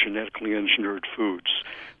concerns about genetically engineered foods.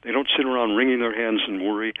 They don't sit around wringing their hands and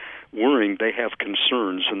worrying. They have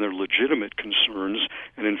concerns, and they're legitimate concerns,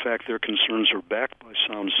 and in fact their concerns are backed by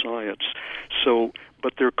sound science. So,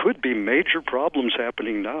 but there could be major problems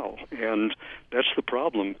happening now, and that's the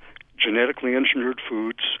problem. Genetically engineered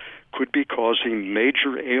foods could be causing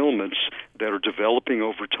major ailments that are developing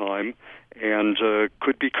over time, and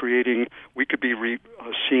could be creating. We could be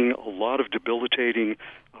seeing a lot of debilitating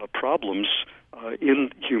problems in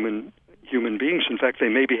human beings. In fact, they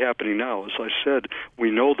may be happening now. As I said, we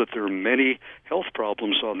know that there are many health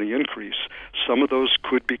problems on the increase. Some of those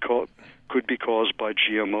could be caused by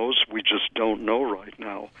GMOs. We just don't know right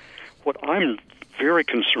now. What I'm very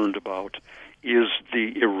concerned about is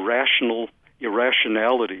the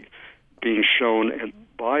irrationality being shown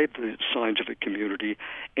by the scientific community.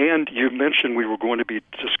 And you mentioned we were going to be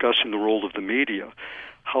discussing the role of the media,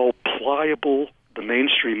 how pliable the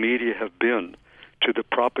mainstream media have been to the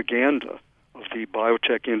propaganda of the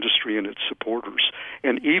biotech industry and its supporters.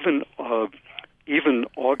 And even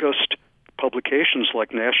august publications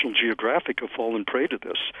like National Geographic have fallen prey to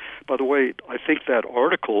this. By the way, I think that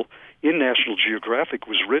article in National Geographic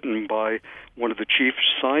was written by one of the chief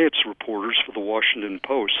science reporters for the Washington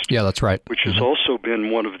Post. Yeah, that's right. Which has also been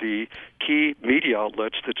one of the key media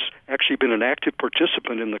outlets that's actually been an active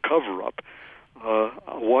participant in the cover-up.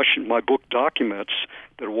 My book documents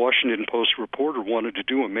that a Washington Post reporter wanted to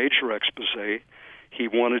do a major expose. He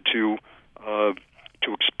wanted to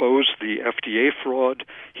expose the FDA fraud.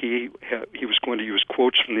 He was going to use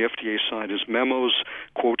quotes from the FDA scientists' memos,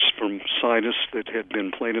 quotes from scientists that had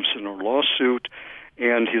been plaintiffs in our lawsuit,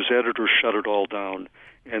 and his editor shut it all down.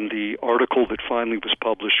 And the article that finally was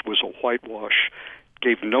published was a whitewash,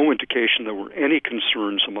 gave no indication there were any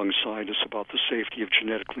concerns among scientists about the safety of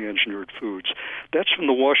genetically engineered foods. That's from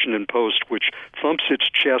the Washington Post, which thumps its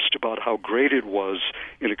chest about how great it was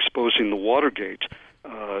in exposing the Watergate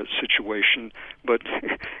situation, but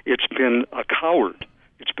it's been a coward.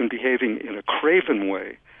 It's been behaving in a craven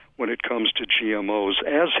way when it comes to GMOs,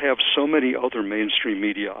 as have so many other mainstream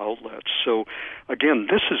media outlets. So, again,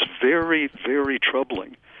 this is very, very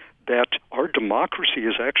troubling, that our democracy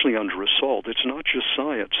is actually under assault. It's not just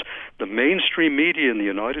science. The mainstream media in the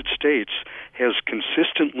United States has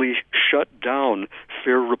consistently shut down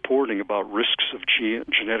fair reporting about risks of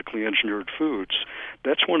genetically engineered foods.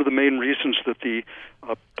 That's one of the main reasons that the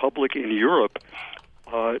public in Europe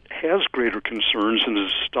has greater concerns and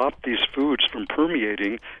has stopped these foods from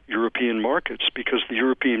permeating European markets, because the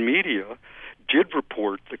European media did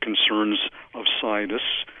report the concerns of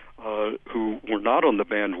scientists who were not on the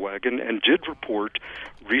bandwagon, and did report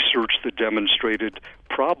research that demonstrated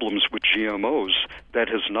problems with GMOs. That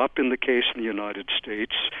has not been the case in the United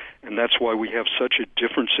States, and that's why we have such a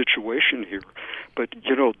different situation here. But,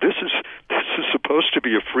 you know, this is supposed to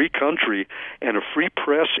be a free country, and a free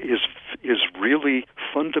press is really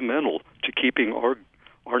fundamental to keeping our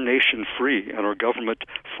nation free and our government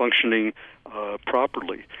functioning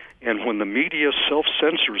properly. And when the media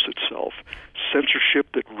self-censors itself,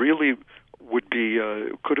 censorship that really would be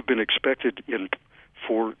could have been expected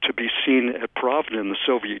to be seen at Pravda in the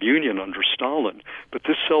Soviet Union under Stalin, but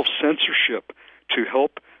this self-censorship to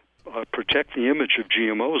help protect the image of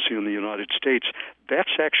GMOs here in the United States,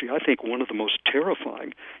 that's actually, I think, one of the most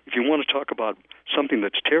terrifying. If you want to talk about something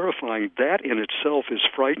that's terrifying, that in itself is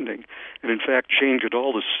frightening. And in fact, Jane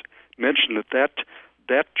Goodall has mentioned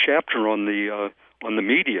that chapter on the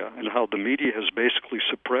media and how the media has basically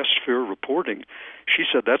suppressed fair reporting. She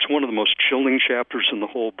said that's one of the most chilling chapters in the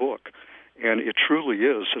whole book. And it truly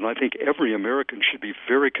is. And I think every American should be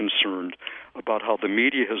very concerned about how the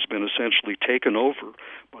media has been essentially taken over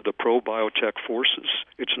by the pro-biotech forces.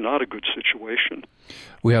 It's not a good situation.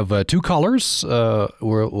 We have two callers.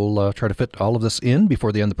 We'll try to fit all of this in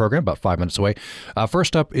before the end of the program, about 5 minutes away.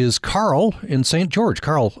 First up is Carl in St. George.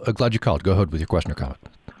 Carl, glad you called. Go ahead with your question or comment.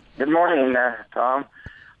 Good morning, Tom.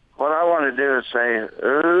 What I want to do is say,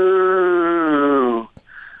 ooh,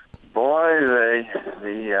 boy,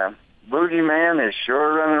 the boogeyman is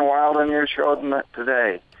sure running wild on your shoulder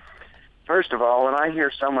today. First of all, when I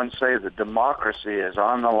hear someone say that democracy is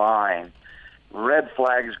on the line, red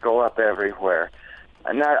flags go up everywhere.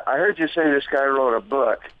 And I heard you say this guy wrote a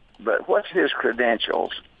book, but what's his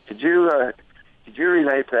credentials? Could you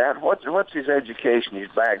relate that? What's his education, his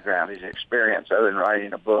background, his experience, other than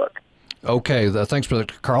writing a book? Okay, thanks for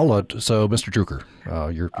that, Carl. So, Mr. Druker,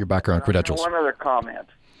 your background credentials. One other comment.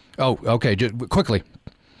 Oh, okay, quickly.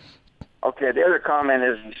 Okay, the other comment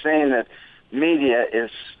is saying that media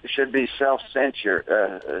should be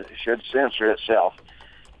self-censor, should censor itself.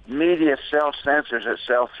 Media self-censors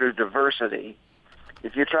itself through diversity.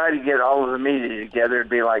 if you try to get all of the media together, it'd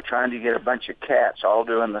be like trying to get a bunch of cats all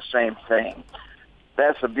doing the same thing.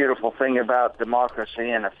 That's the beautiful thing about democracy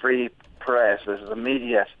and a free press, is the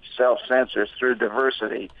media self-censors through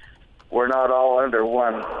diversity. We're not all under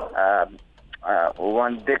one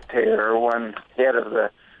dictator or one head of the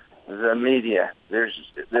media. There's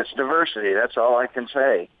this diversity. That's all I can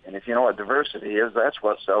say. And if you know what diversity is, that's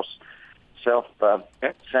what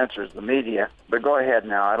self-censors the media. But go ahead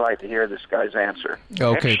now. I'd like to hear this guy's answer.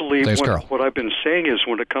 Okay. Actually, Thanks, Carl. what I've been saying is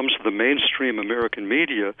when it comes to the mainstream American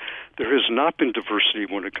media, there has not been diversity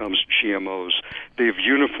when it comes to GMOs. They've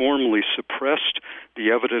uniformly suppressed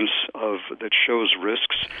the evidence that shows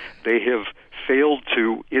risks. They have failed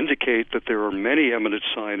to indicate that there are many eminent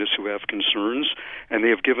scientists who have concerns, and they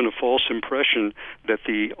have given a false impression that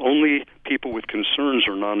the only people with concerns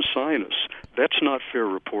are non-scientists. That's not fair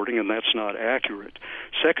reporting, and that's not accurate.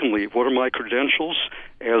 Secondly, what are my credentials?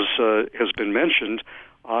 As has been mentioned,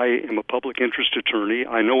 I am a public interest attorney.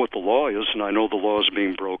 I know what the law is, and I know the law is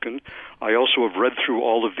being broken. I also have read through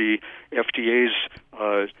all of the FDA's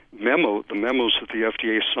the memos that the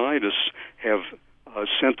FDA scientists have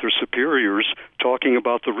sent their superiors talking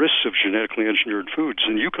about the risks of genetically engineered foods.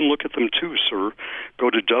 And you can look at them too, sir. Go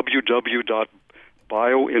to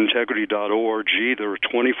www.biointegrity.org. There are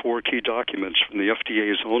 24 key documents from the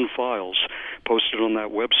FDA's own files posted on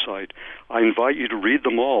that website. I invite you to read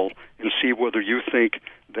them all and see whether you think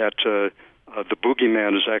that the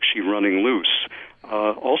boogeyman is actually running loose.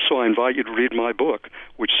 Also, I invite you to read my book,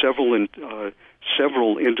 which several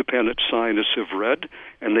independent scientists have read,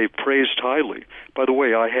 and they've praised highly. By the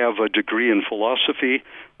way, I have a degree in philosophy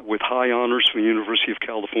with high honors from the University of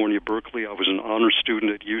California, Berkeley. I was an honor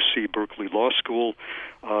student at UC Berkeley Law School.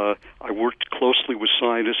 I worked closely with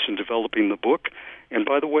scientists in developing the book. And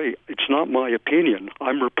by the way, it's not my opinion.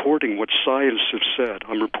 I'm reporting what scientists have said.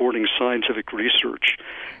 I'm reporting scientific research.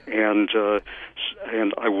 And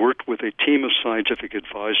I worked with a team of scientific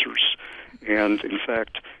advisors. And in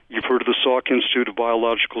fact, you've heard of the Salk Institute of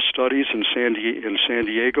Biological Studies in San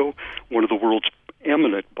Diego, one of the world's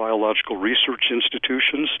eminent biological research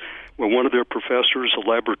institutions. Well, one of their professors, a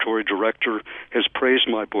laboratory director, has praised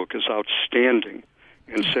my book as outstanding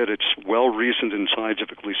and said it's well-reasoned and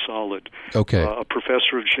scientifically solid. Okay. A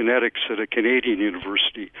professor of genetics at a Canadian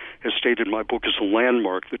university has stated my book is a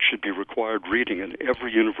landmark that should be required reading in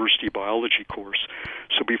every university biology course.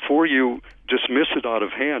 So before you dismiss it out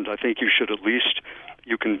of hand, I think you should at least,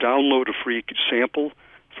 you can download a free sample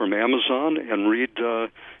from Amazon and read the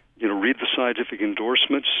scientific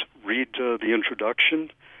endorsements, read the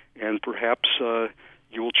introduction, and perhaps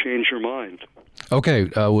you will change your mind. Okay,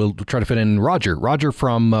 we'll try to fit in Roger. Roger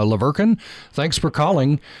from Laverkin, thanks for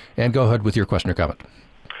calling, and go ahead with your question or comment.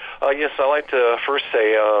 Yes, I'd like to first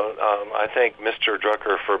say I thank Mr.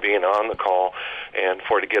 Drucker for being on the call and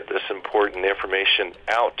to get this important information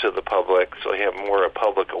out to the public so we have more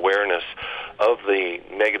public awareness of the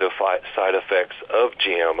negative side effects of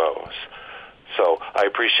GMOs. So I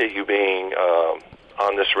appreciate you being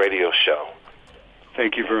on this radio show.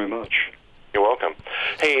 Thank you very much. You're welcome.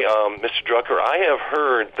 Hey, Mr. Drucker, I have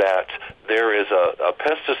heard that there is a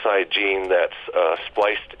pesticide gene that's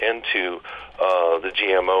spliced into the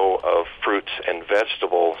GMO of fruits and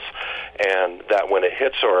vegetables, and that when it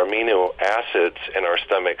hits our amino acids in our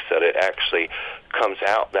stomachs, that it actually comes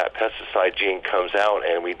out, that pesticide gene comes out,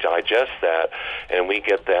 and we digest that, and we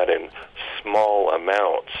get that in small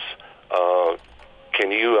amounts.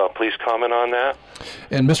 Can you please comment on that?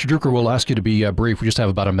 And Mr. Druker, we'll ask you to be brief. We just have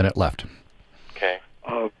about a minute left. Okay.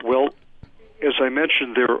 Well, as I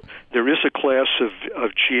mentioned, there is a class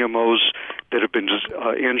of GMOs that have been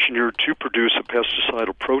engineered to produce a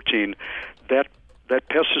pesticidal protein. That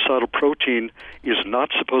pesticidal protein is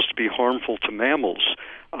not supposed to be harmful to mammals,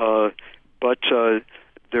 but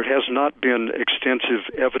there has not been extensive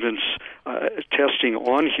evidence testing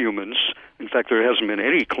on humans. In fact, there hasn't been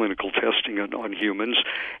any clinical testing on humans,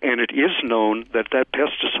 and it is known that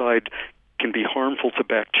pesticide can be harmful to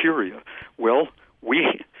bacteria. Well, we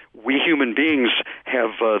human beings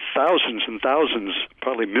have thousands and thousands,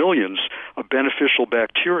 probably millions, of beneficial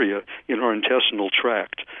bacteria in our intestinal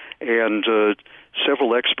tract, and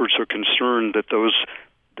several experts are concerned that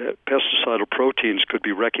that pesticidal proteins could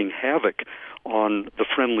be wreaking havoc on the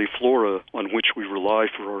friendly flora on which we rely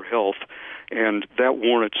for our health, and that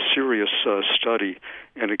warrants serious study.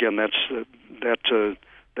 And again, that's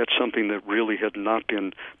something that really had not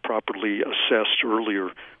been properly assessed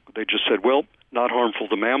earlier. They just said, well, not harmful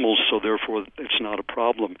to mammals, so therefore it's not a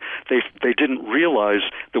problem. They didn't realize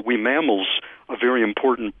that we mammals, a very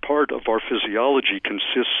important part of our physiology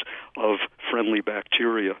consists of friendly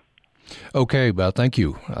bacteria. Okay, thank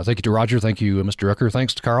you. Thank you to Roger. Thank you, Mr. Druker.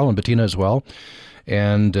 Thanks to Carl and Bettina as well.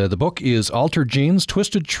 And the book is Altered Genes,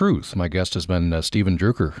 Twisted Truth. My guest has been Steven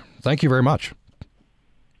Druker. Thank you very much.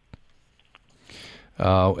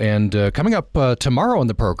 And coming up tomorrow in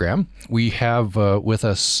the program, we have with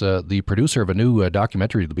us the producer of a new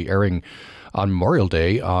documentary that will be airing on Memorial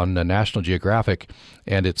Day on National Geographic,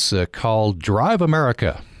 and it's called Drive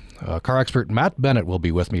America. Car expert Matt Bennett will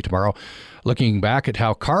be with me tomorrow, looking back at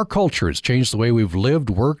how car culture has changed the way we've lived,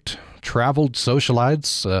 worked, traveled,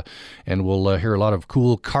 socialized, and we'll hear a lot of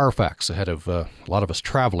cool car facts ahead of a lot of us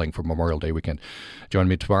traveling for Memorial Day weekend. Join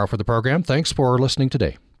me tomorrow for the program. Thanks for listening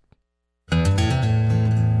today.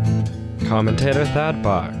 Commentator Thad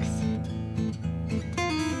Box.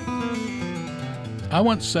 I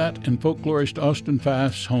once sat in folklorist Austin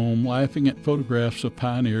Fath's home laughing at photographs of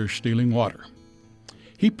pioneers stealing water.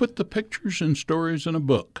 He put the pictures and stories in a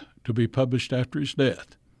book to be published after his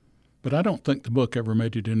death, but I don't think the book ever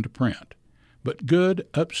made it into print. But good,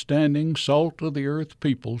 upstanding, salt-of-the-earth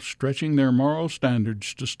people stretching their moral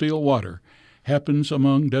standards to steal water happens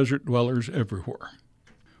among desert dwellers everywhere.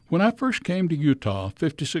 When I first came to Utah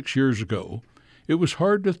 56 years ago, it was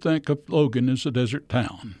hard to think of Logan as a desert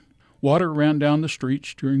town. Water ran down the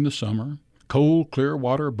streets during the summer. Cold, clear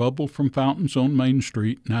water bubbled from fountains on Main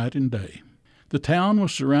Street night and day. The town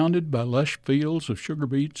was surrounded by lush fields of sugar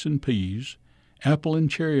beets and peas. Apple and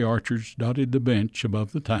cherry orchards dotted the bench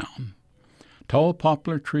above the town. Tall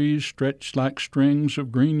poplar trees stretched like strings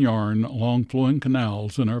of green yarn along flowing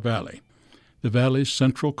canals in our valley. The valley's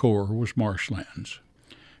central core was marshlands.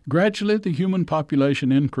 Gradually, the human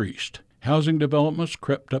population increased. Housing developments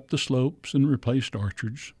crept up the slopes and replaced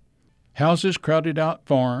orchards. Houses crowded out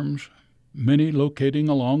farms, many locating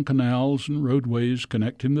along canals and roadways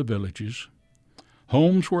connecting the villages.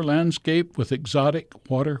 Homes were landscaped with exotic,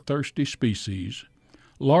 water-thirsty species.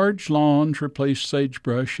 Large lawns replaced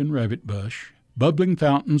sagebrush and rabbit bush. Bubbling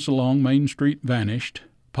fountains along Main Street vanished.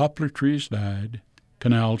 Poplar trees died.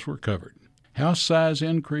 Canals were covered. House size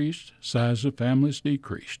increased. Size of families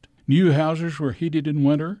decreased. New houses were heated in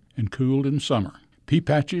winter and cooled in summer. Pea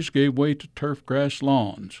patches gave way to turf grass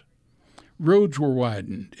lawns. Roads were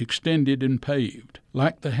widened, extended, and paved.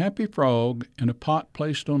 Like the happy frog in a pot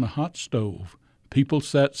placed on a hot stove, people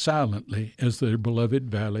sat silently as their beloved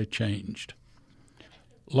valley changed.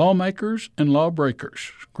 Lawmakers and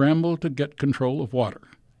lawbreakers scrambled to get control of water.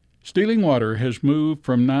 Stealing water has moved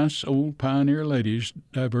from nice old pioneer ladies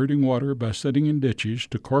diverting water by sitting in ditches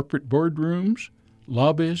to corporate boardrooms,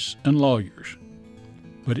 lobbyists, and lawyers.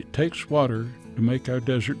 But it takes water to make our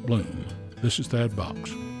desert bloom. This is Thad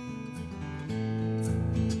Box.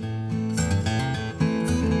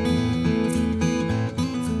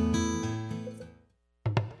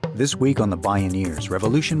 This week on The Bioneers,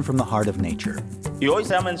 Revolution from the Heart of Nature. Y hoy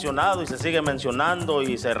se ha mencionado y se sigue mencionando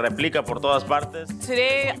y se replica por todas partes.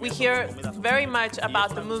 Today we hear very much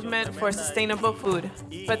about the movement for sustainable food.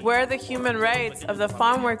 But where are the human rights of the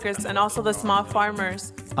farm workers and also the small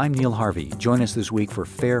farmers? I'm Neil Harvey. Join us this week for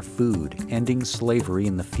Fair Food, Ending Slavery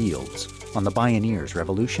in the Fields on The Bioneers,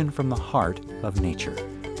 Revolution from the Heart of Nature.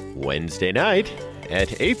 Wednesday night at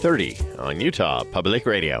 8:30 on Utah Public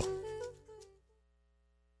Radio.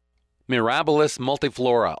 Mirabilis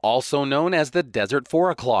multiflora, also known as the desert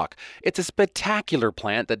 4 o'clock. It's a spectacular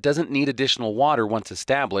plant that doesn't need additional water once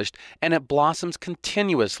established, and it blossoms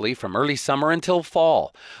continuously from early summer until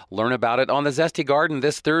fall. Learn about it on the Zesty Garden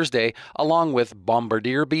this Thursday, along with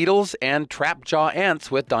bombardier beetles and trapjaw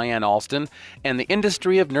ants with Diane Alston, and the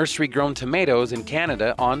industry of nursery-grown tomatoes in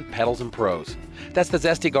Canada on Petals and Prose. That's the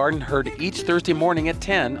Zesty Garden, heard each Thursday morning at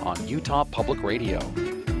 10 on Utah Public Radio.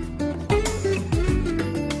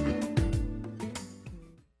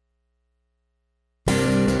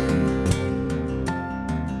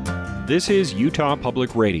 This is Utah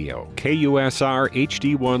Public Radio, KUSR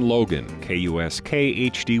HD1 Logan,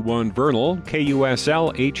 KUSK HD1 Vernal,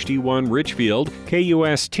 KUSL HD1 Richfield,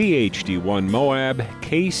 KUST HD1 Moab,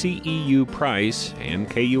 KCEU Price, and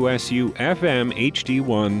KUSU FM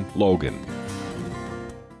HD1 Logan.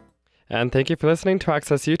 And thank you for listening to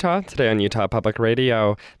Access Utah today on Utah Public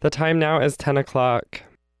Radio. The time now is 10 o'clock.